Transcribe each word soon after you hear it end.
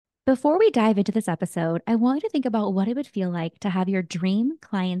Before we dive into this episode, I want you to think about what it would feel like to have your dream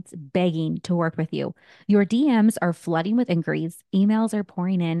clients begging to work with you. Your DMs are flooding with inquiries, emails are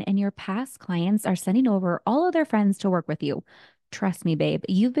pouring in, and your past clients are sending over all of their friends to work with you. Trust me, babe,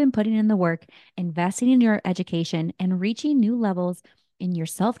 you've been putting in the work, investing in your education, and reaching new levels in your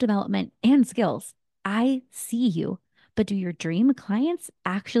self development and skills. I see you. But do your dream clients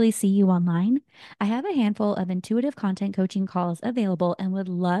actually see you online? I have a handful of intuitive content coaching calls available and would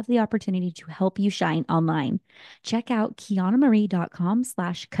love the opportunity to help you shine online. Check out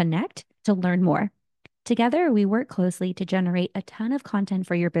kianamarie.com/connect to learn more. Together, we work closely to generate a ton of content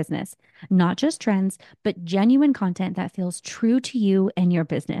for your business, not just trends, but genuine content that feels true to you and your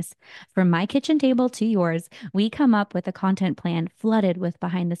business. From my kitchen table to yours, we come up with a content plan flooded with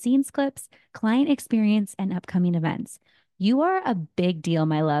behind the scenes clips, client experience, and upcoming events. You are a big deal,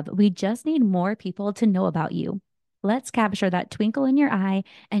 my love. We just need more people to know about you. Let's capture that twinkle in your eye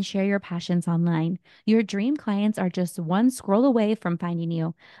and share your passions online. Your dream clients are just one scroll away from finding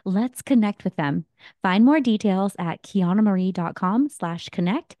you. Let's connect with them. Find more details at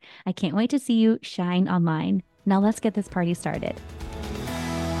kianamarie.com/connect. I can't wait to see you shine online. Now let's get this party started.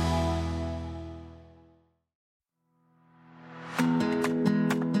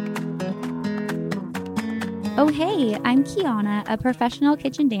 Oh, hey, I'm Kiana, a professional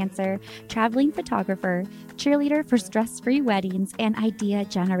kitchen dancer, traveling photographer, cheerleader for stress-free weddings, and idea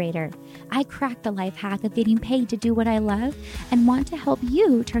generator. I cracked the life hack of getting paid to do what I love and want to help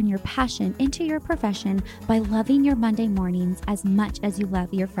you turn your passion into your profession by loving your Monday mornings as much as you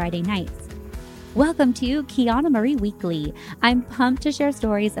love your Friday nights. Welcome to Kiana Marie Weekly. I'm pumped to share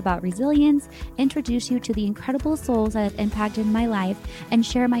stories about resilience, introduce you to the incredible souls that have impacted my life, and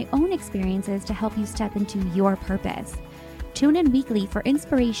share my own experiences to help you step into your purpose. Tune in weekly for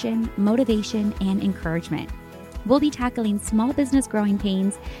inspiration, motivation, and encouragement. We'll be tackling small business growing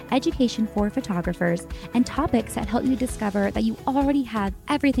pains, education for photographers, and topics that help you discover that you already have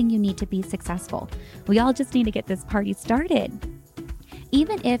everything you need to be successful. We all just need to get this party started.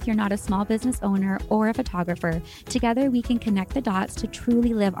 Even if you're not a small business owner or a photographer, together we can connect the dots to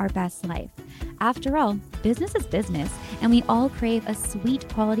truly live our best life. After all, business is business, and we all crave a sweet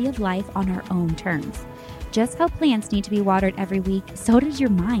quality of life on our own terms. Just how plants need to be watered every week, so does your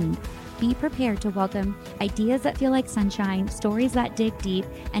mind. Be prepared to welcome ideas that feel like sunshine, stories that dig deep,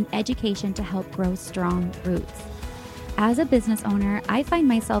 and education to help grow strong roots. As a business owner, I find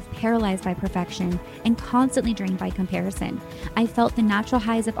myself paralyzed by perfection and constantly drained by comparison. I felt the natural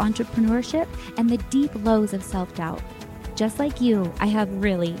highs of entrepreneurship and the deep lows of self-doubt. Just like you, I have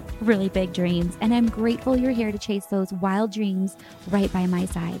really, really big dreams, and I'm grateful you're here to chase those wild dreams right by my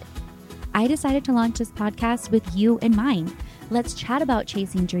side. I decided to launch this podcast with you in mind. Let's chat about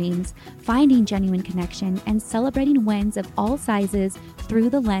chasing dreams, finding genuine connection, and celebrating wins of all sizes through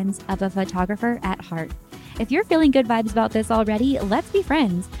the lens of a photographer at heart. If you're feeling good vibes about this already, let's be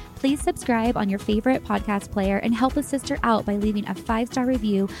friends. Please subscribe on your favorite podcast player and help a sister out by leaving a 5-star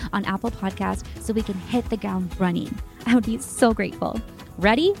review on Apple Podcasts so we can hit the ground running. I would be so grateful.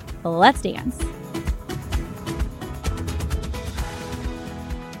 Ready? Let's dance.